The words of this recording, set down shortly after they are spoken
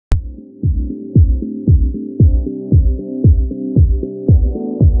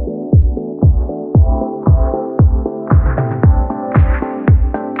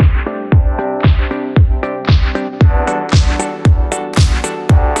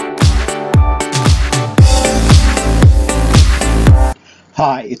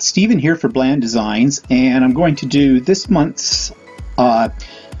Hi, it's Stephen here for Bland Designs, and I'm going to do this month's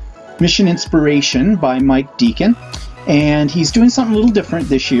Mission Inspiration by Mike Deakin. And he's doing something a little different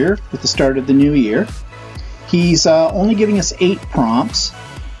this year with the start of the new year. He's only giving us 8 prompts,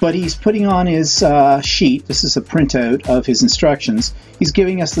 but he's putting on his sheet, this is a printout of his instructions, he's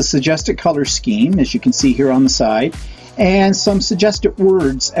giving us the suggested color scheme, as you can see here on the side, and some suggested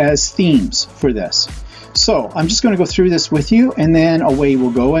words as themes for this. So I'm just going to go through this with you, and then away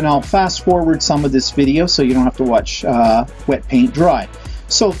we'll go, and I'll fast forward some of this video so you don't have to watch wet paint dry.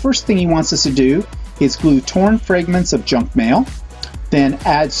 So first thing he wants us to do is glue torn fragments of junk mail, then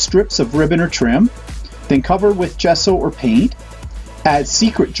add strips of ribbon or trim, then cover with gesso or paint, add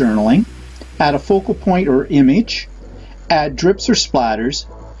secret journaling, add a focal point or image, add drips or splatters,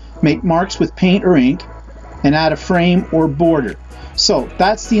 make marks with paint or ink, and add a frame or border. So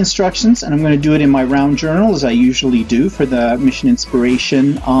that's the instructions, and I'm going to do it in my round journal as I usually do for the Mission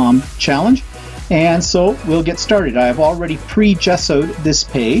Inspiration challenge. And so we'll get started. I have already pre-gessoed this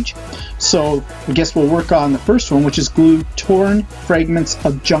page, so I guess we'll work on the first one, which is glue torn fragments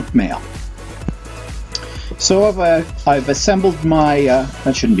of junk mail. So I've assembled my,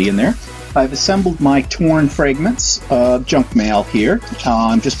 that shouldn't be in there, I've assembled my torn fragments of junk mail here.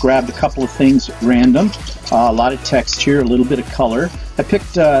 Just grabbed a couple of things at random, a lot of text here, a little bit of color. I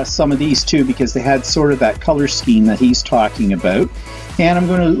picked some of these too because they had sort of that color scheme that he's talking about. And I'm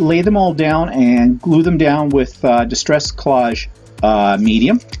going to lay them all down and glue them down with Distress Collage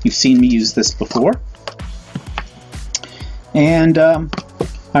medium. You've seen me use this before. And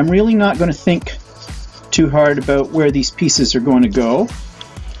I'm really not going to think too hard about where these pieces are going to go.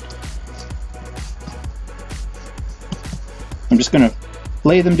 I'm just going to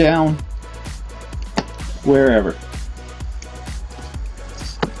lay them down wherever.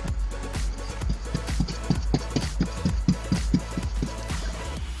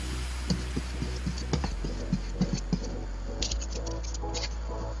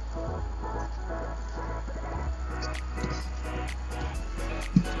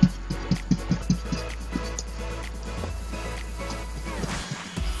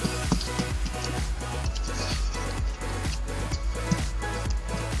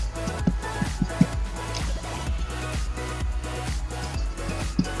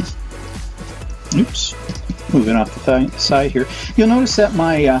 Oops, moving off the side here. You'll notice that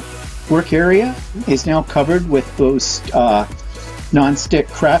my work area is now covered with those non-stick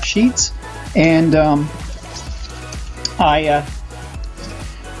craft sheets, and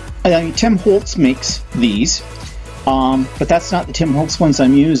Tim Holtz makes these, but that's not the Tim Holtz ones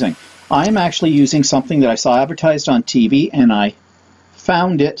I'm using. I'm actually using something that I saw advertised on TV, and I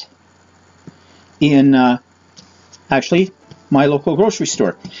found it in actually my local grocery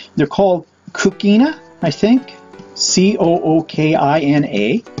store. They're called Cookina, I think,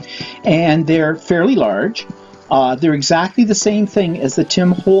 C-O-O-K-I-N-A, and they're fairly large. They're exactly the same thing as the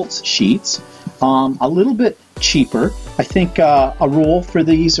Tim Holtz sheets, a little bit cheaper. I think a roll for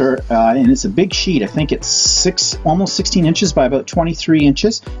these are, and it's a big sheet, I think it's almost 16 inches by about 23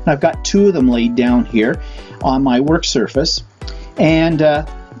 inches. And I've got 2 of them laid down here on my work surface, and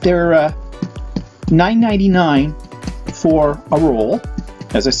they're $9.99 for a roll.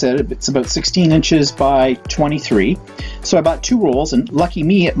 As I said, it's about 16 inches by 23. So I bought 2 rolls, and lucky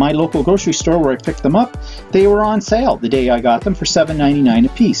me, at my local grocery store where I picked them up, they were on sale the day I got them for $7.99 a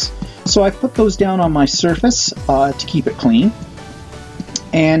piece. So I put those down on my surface to keep it clean.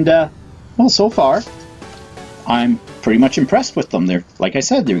 And, well, so far, I'm pretty much impressed with them. They're, like I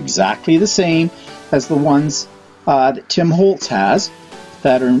said, they're exactly the same as the ones that Tim Holtz has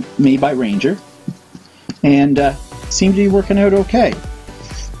that are made by Ranger, and seem to be working out okay.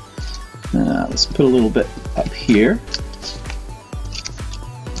 Let's put a little bit up here.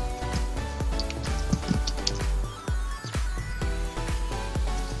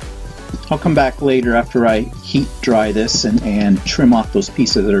 I'll come back later after I heat dry this and trim off those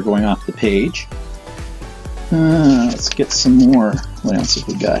pieces that are going off the page. Let's get some more. What else have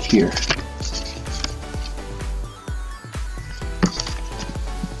we got here?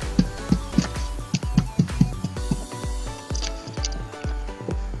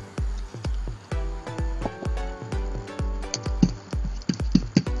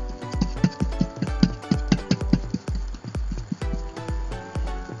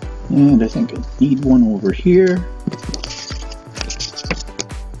 And I think I need one over here.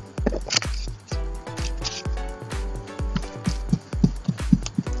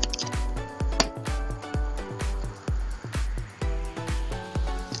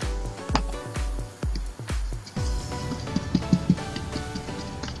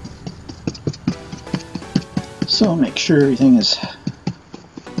 So make sure everything is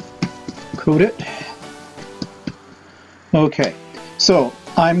coat it. Okay, so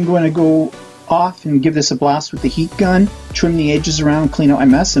I'm going to go off and give this a blast with the heat gun, trim the edges around, clean out my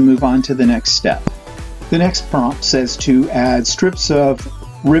mess, and move on to the next step. The next prompt says to add strips of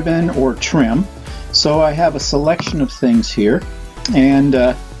ribbon or trim. So I have a selection of things here, and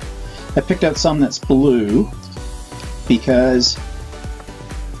I picked out some that's blue because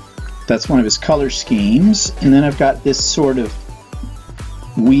that's one of his color schemes. And then I've got this sort of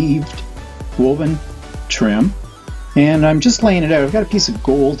woven trim, and I'm just laying it out. I've got a piece of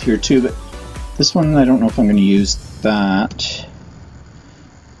gold here too, but this one I don't know if I'm going to use that.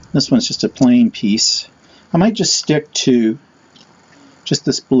 This one's just a plain piece. I might just stick to just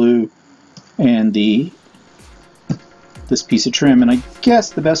this blue and this piece of trim, and I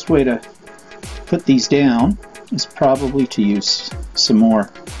guess the best way to put these down is probably to use some more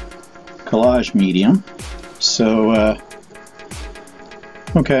collage medium. So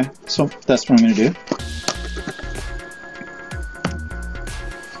okay, so that's what I'm going to do.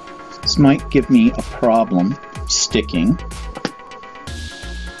 This might give me a problem sticking.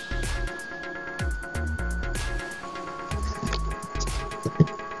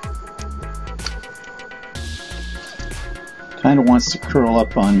 Kind of wants to curl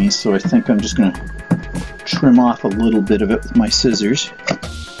up on me, so I think I'm just going to trim off a little bit of it with my scissors.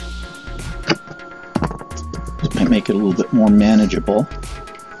 This might make it a little bit more manageable.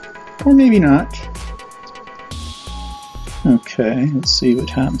 Or maybe not. Okay, let's see what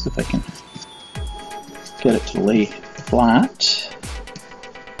happens if I can get it to lay flat.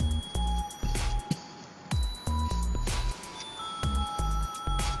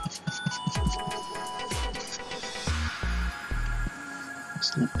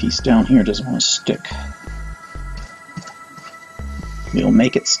 This little piece down here doesn't want to stick. We'll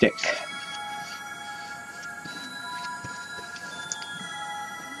make it stick.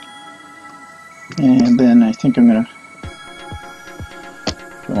 And then I think I'm going to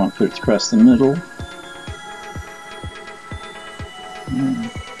put it across the middle.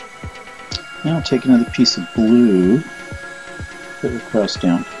 Now I'll take another piece of blue, put it across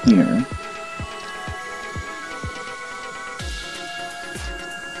down here.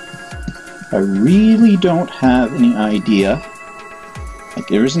 I really don't have any idea. Like,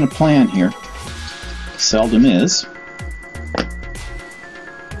 there isn't a plan here. Seldom is.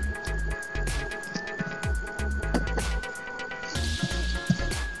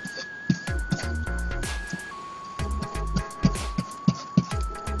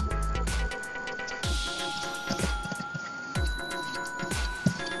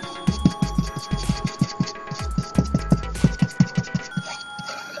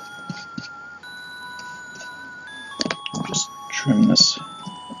 Trim this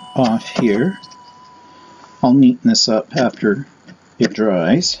off here. I'll neaten this up after it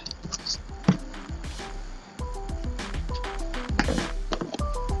dries.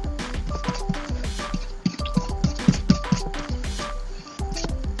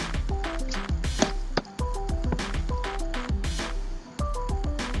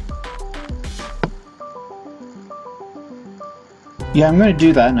 Yeah, I'm going to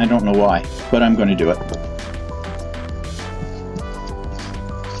do that, and I don't know why, but I'm going to do it.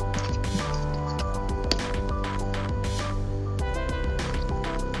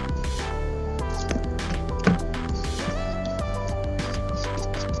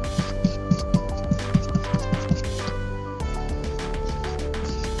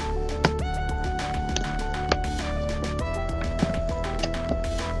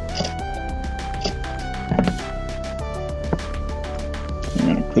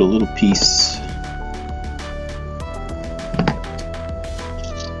 Put a little piece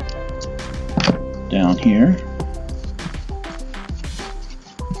down here.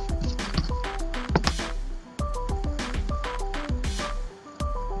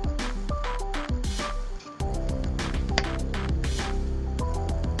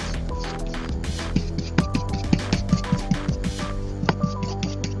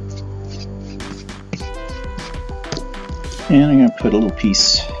 And I'm going to put a little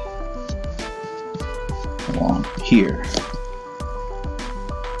piece along here.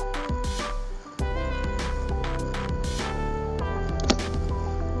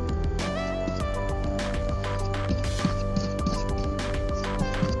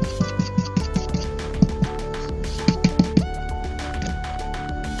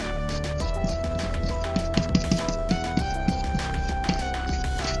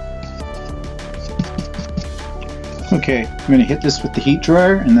 Okay, I'm going to hit this with the heat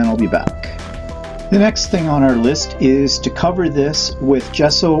dryer and then I'll be back. The next thing on our list is to cover this with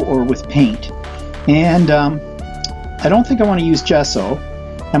gesso or with paint. And I don't think I want to use gesso.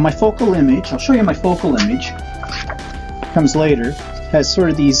 And my focal image, I'll show you my focal image, comes later, has sort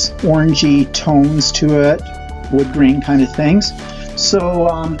of these orangey tones to it, wood grain kind of things. So,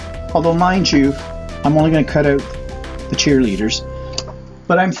 although mind you, I'm only going to cut out the cheerleaders,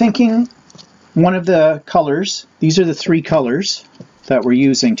 but I'm thinking one of the colors, these are the 3 colors that we're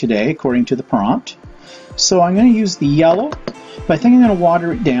using today according to the prompt. So I'm going to use the yellow, but I think I'm going to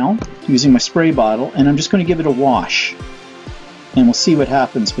water it down using my spray bottle, and I'm just going to give it a wash. And we'll see what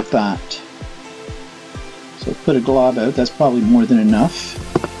happens with that. So put a glob out, that's probably more than enough.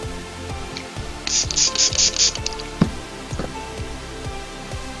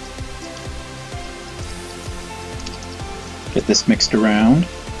 Get this mixed around.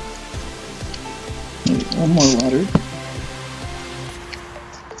 Maybe one more water.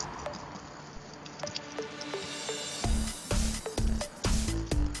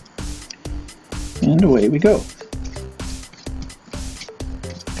 And away we go.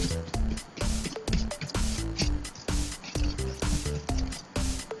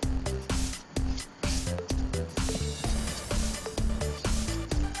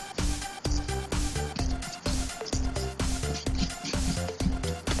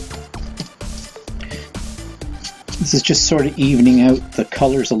 This is just sort of evening out the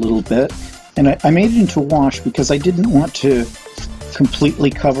colors a little bit, and I made it into a wash because I didn't want to completely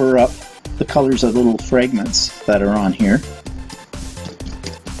cover up the colors of the little fragments that are on here.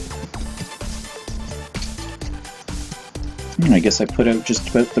 And I guess I put out just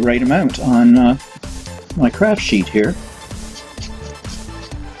about the right amount on my craft sheet here.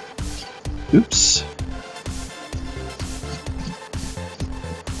 Oops.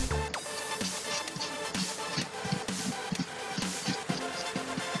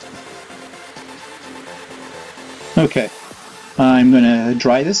 Okay, I'm going to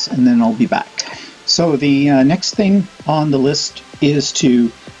dry this and then I'll be back. So the next thing on the list is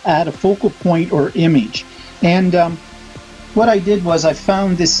to add a focal point or image. And what I did was I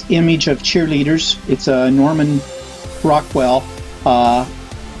found this image of cheerleaders. It's a Norman Rockwell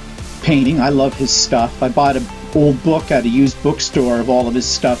painting. I love his stuff. I bought an old book at a used bookstore of all of his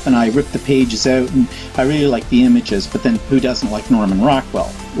stuff, and I ripped the pages out, and I really like the images, but then who doesn't like Norman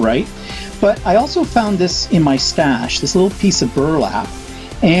Rockwell, right? But I also found this in my stash, this little piece of burlap,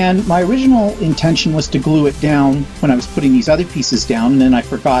 and my original intention was to glue it down when I was putting these other pieces down, and then I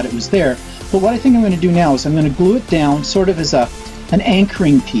forgot it was there. But what I think I'm going to do now is I'm going to glue it down sort of as an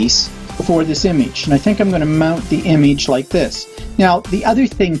anchoring piece for this image, and I think I'm going to mount the image like this. Now the other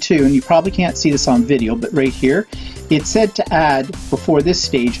thing too, and you probably can't see this on video, but right here it said to add before this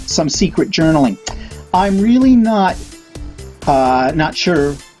stage some secret journaling. I'm really not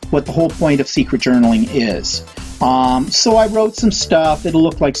sure what the whole point of secret journaling is. So I wrote some stuff. It'll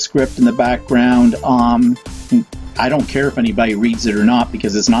look like script in the background. I don't care if anybody reads it or not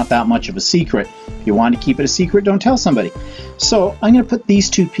because it's not that much of a secret. If you want to keep it a secret, don't tell somebody. So I'm going to put these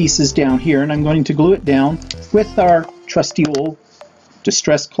 2 pieces down here, and I'm going to glue it down with our trusty old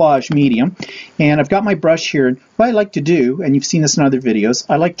Distress Collage medium. And I've got my brush here. What I like to do, and you've seen this in other videos,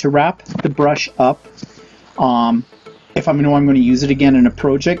 I like to wrap the brush up, if I know I'm going to use it again in a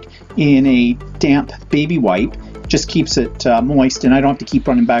project, in a damp baby wipe. Just keeps it moist, and I don't have to keep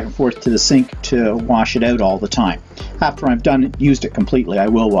running back and forth to the sink to wash it out all the time. After I've used it completely, I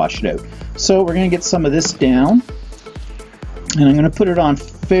will wash it out. So we're going to get some of this down, and I'm going to put it on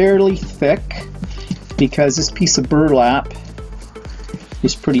fairly thick because this piece of burlap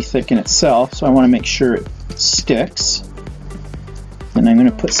is pretty thick in itself, so I want to make sure it sticks. And I'm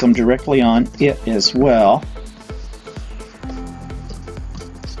going to put some directly on it as well.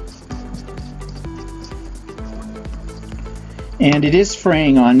 And it is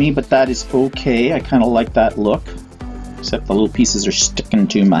fraying on me, but that is okay. I kind of like that look, except the little pieces are sticking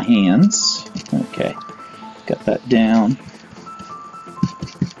to my hands. Okay, got that down.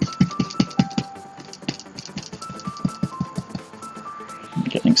 I'm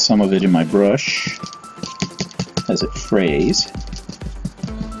getting some of it in my brush as it frays.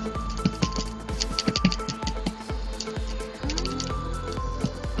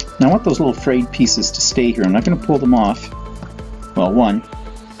 Now I want those little frayed pieces to stay here. I'm not going to pull them off. Well, one,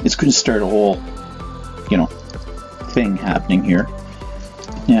 it's going to start a whole, thing happening here.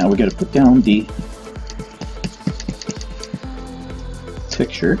 Now we got to put down the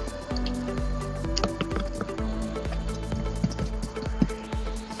picture.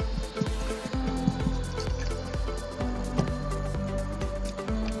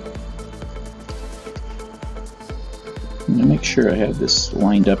 I'm going to make sure I have this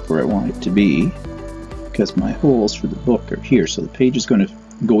lined up where I want it to be, because my holes for the book are here, so the page is going to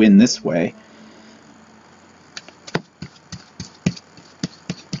go in this way.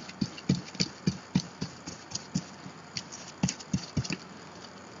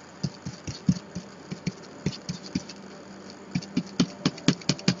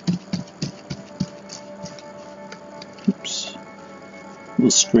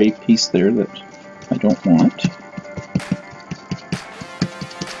 little stray piece there that I don't want.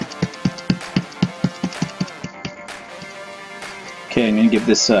 Okay, I'm going to give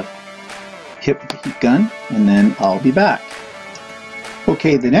this a hip heat gun, and then I'll be back.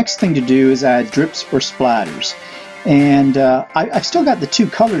 Okay, the next thing to do is add drips or splatters. And I've still got the two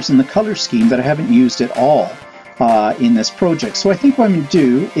colors in the color scheme that I haven't used at all in this project. So I think what I'm going to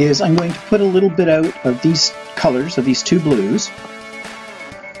do is I'm going to put a little bit out of these colors, of these two blues.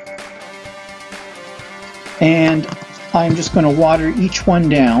 And I'm just going to water each one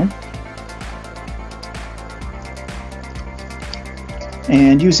down.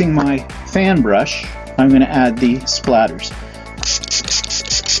 And using my fan brush, I'm going to add the splatters.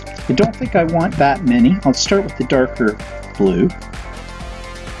 I don't think I want that many. I'll start with the darker blue.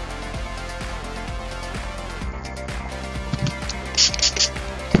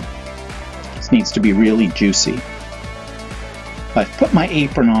 This needs to be really juicy. I've put my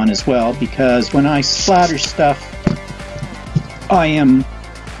apron on as well because when I splatter stuff, I am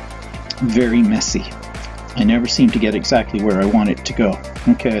very messy. I never seem to get exactly where I want it to go.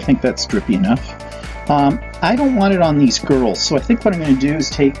 Okay, I think that's drippy enough. I don't want it on these girls, so I think what I'm going to do is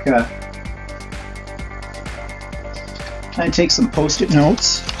take some Post-it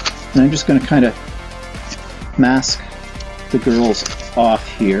notes, and I'm just going to kind of mask the girls off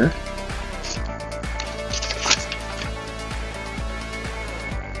here.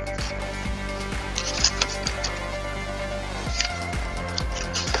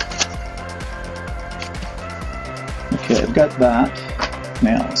 Okay, I've got that.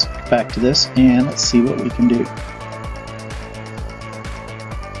 Now let's get back to this and let's see what we can do.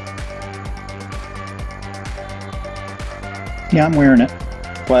 Yeah, I'm wearing it.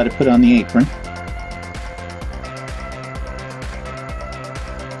 Glad I put on the apron.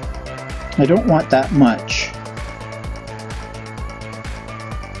 I don't want that much.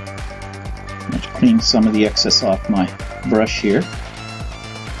 I'm just clean some of the excess off my brush here.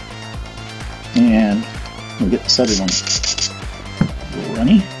 And we'll get this other one a little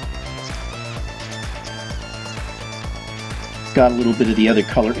runny. Got a little bit of the other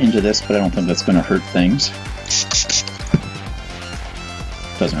color into this, but I don't think that's going to hurt things.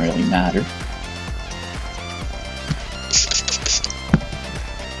 Doesn't really matter. I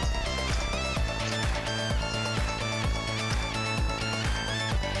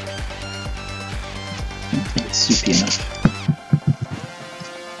think it's soupy enough.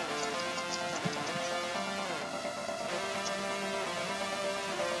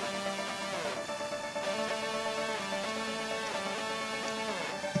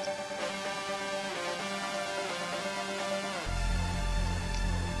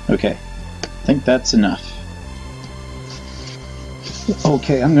 Okay, I think that's enough.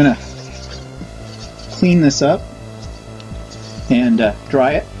 Okay, I'm gonna clean this up and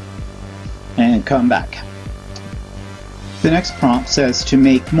dry it and come back. The next prompt says to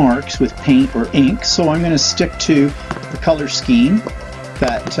make marks with paint or ink, so I'm going to stick to the color scheme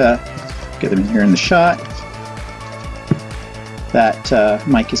that, get them in here in the shot, that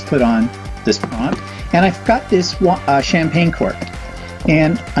Mike has put on this prompt. And I've got this champagne cork.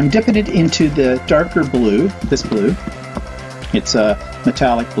 And I'm dipping it into the darker blue, this blue. It's a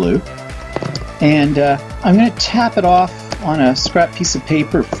metallic blue. And I'm going to tap it off on a scrap piece of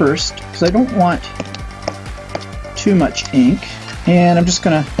paper first, because I don't want too much ink. And I'm just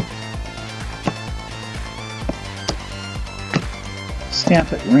going to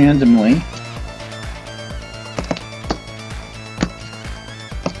stamp it randomly.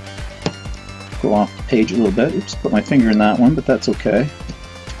 Go off the page a little bit. Oops, put my finger in that one, but that's okay.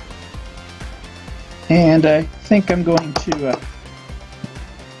 And I think I'm going to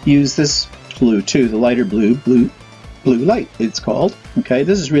use this blue too, the lighter blue light it's called. Okay,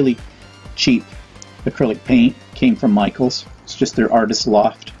 this is really cheap acrylic paint. Came from Michael's. It's just their Artist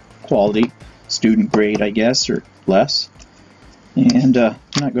Loft quality, student grade, I guess, or less. And I'm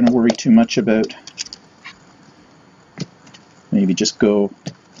not going to worry too much about, maybe just go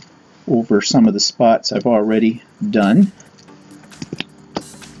over some of the spots I've already done.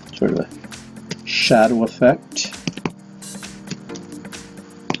 Sort of a shadow effect.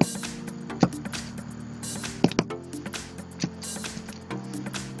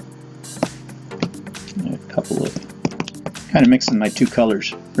 A couple of, kind of mixing my two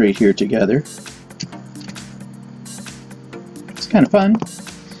colors right here together. It's kind of fun.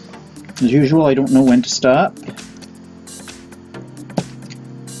 As usual, I don't know when to stop.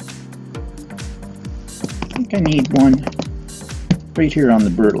 I need one right here on the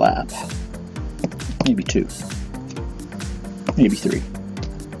burlap. Maybe two. Maybe three.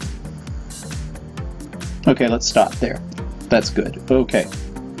 Okay, let's stop there. That's good. Okay.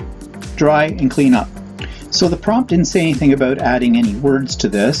 Dry and clean up. So the prompt didn't say anything about adding any words to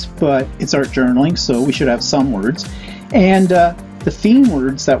this, but it's art journaling, so we should have some words. And the theme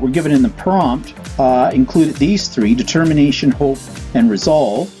words that were given in the prompt included these three: determination, hope, and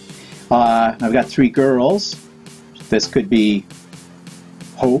resolve. I've got three girls. This could be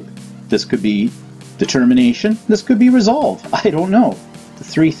hope. This could be determination. This could be resolve. I don't know. The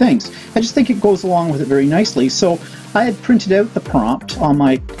three things. I just think it goes along with it very nicely. So I had printed out the prompt on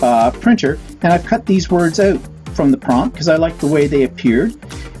my printer, and I've cut these words out from the prompt because I like the way they appeared.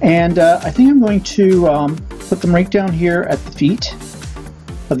 And I think I'm going to put them right down here at the feet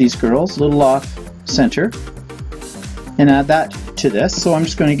of these girls, a little off center, and add that to this. So I'm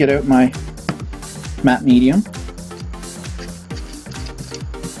just going to get out my matte medium.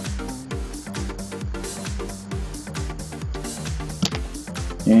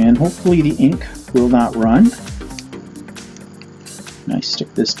 And hopefully the ink will not run. And I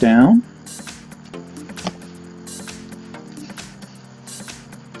stick this down.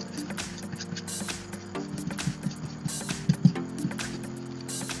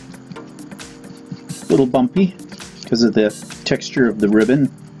 A little bumpy because of the texture of the ribbon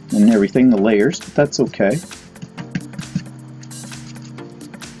and everything, the layers, but that's okay.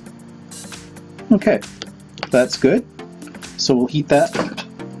 Okay, that's good. So we'll heat that,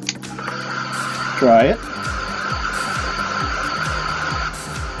 dry it.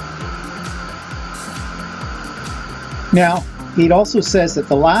 Now, it also says that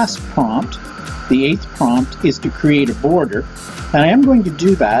the last prompt, the 8th prompt, is to create a border. And I am going to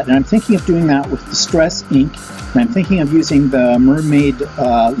do that, and I'm thinking of doing that with Distress ink, and I'm thinking of using the Mermaid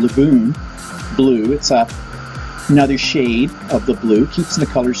Lagoon blue. It's another shade of the blue, keeps in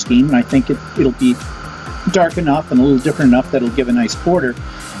the color scheme, and I think it'll be dark enough and a little different enough that it'll give a nice border.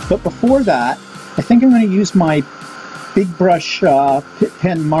 But before that, I think I'm going to use my big brush Pitt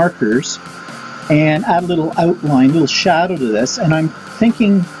pen markers and add a little outline, a little shadow to this, and I'm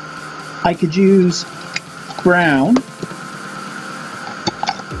thinking I could use brown,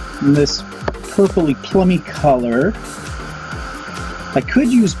 this purpley plummy color. I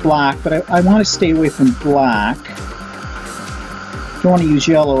could use black, but I want to stay away from black. Don't want to use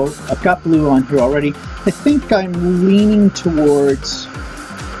yellow. I've got blue on here already. I think I'm leaning towards,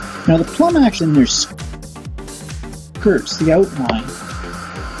 now the plum actually in their skirts, the outline.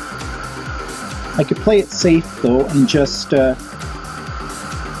 I could play it safe though and just go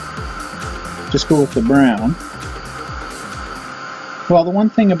with the brown. Well, the one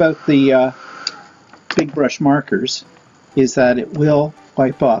thing about the big brush markers is that it will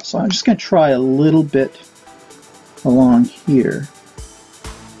wipe off. So I'm just going to try a little bit along here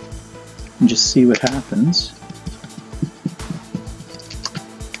and just see what happens.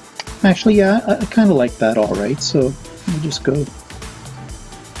 Actually, yeah, I kind of like that all right. So let me just go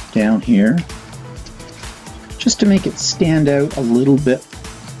down here just to make it stand out a little bit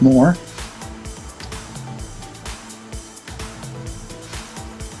more.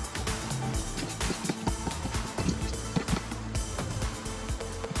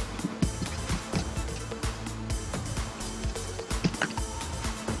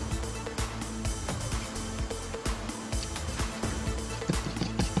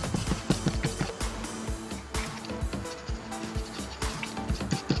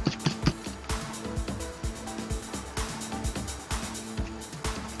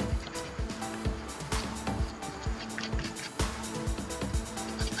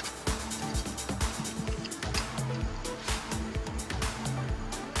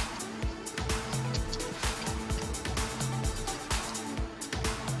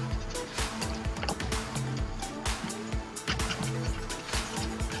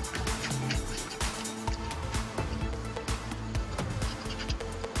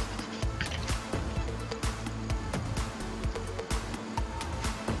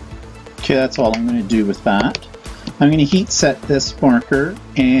 Okay, that's all I'm going to do with that. I'm going to heat set this marker,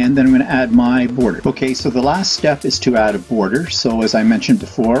 and then I'm going to add my border. Okay, so the last step is to add a border. So as I mentioned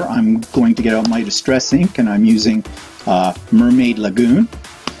before, I'm going to get out my Distress ink, and I'm using Mermaid Lagoon,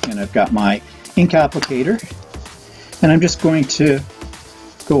 and I've got my ink applicator, and I'm just going to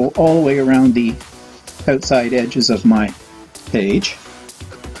go all the way around the outside edges of my page.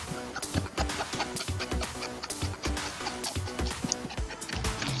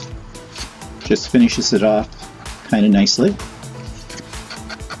 Just finishes it off kind of nicely.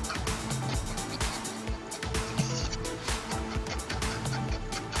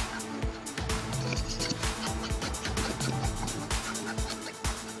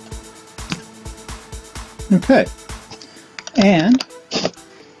 Okay, and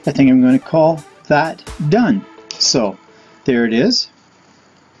I think I'm going to call that done. So There it is.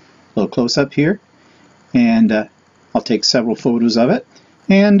 A little close up here. And I'll take several photos of it.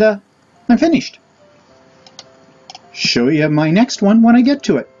 And I'm finished. Show you my next one when I get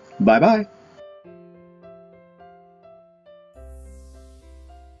to it. Bye-bye.